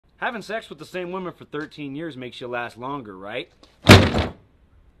Having sex with the same woman for 13 years makes you last longer, right?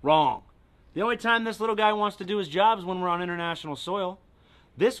 Wrong. The only time this little guy wants to do his job is when we're on international soil.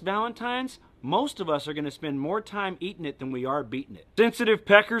 This Valentine's, most of us are going to spend more time eating it than we are beating it. Sensitive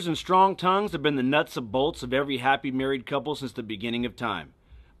peckers and strong tongues have been the nuts and bolts of every happy married couple since the beginning of time.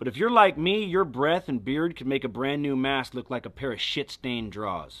 But if you're like me, your breath and beard could make a brand new mask look like a pair of shit-stained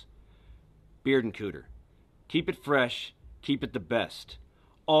drawers. Beard Cooter. Keep it fresh, keep it the best.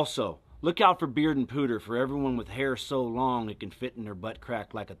 Also, look out for Beard Cooter for everyone with hair so long it can fit in their butt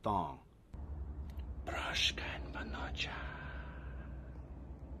crack like a thong.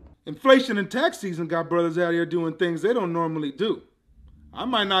 Inflation and tax season got brothers out here doing things they don't normally do. I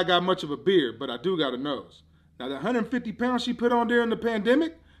might not got much of a beard, but I do got a nose. Now the 150 pounds she put on during the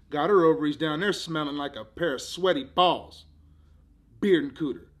pandemic got her ovaries down there smelling like a pair of sweaty balls. Beard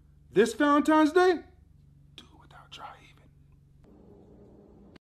Cooter. This Valentine's Day,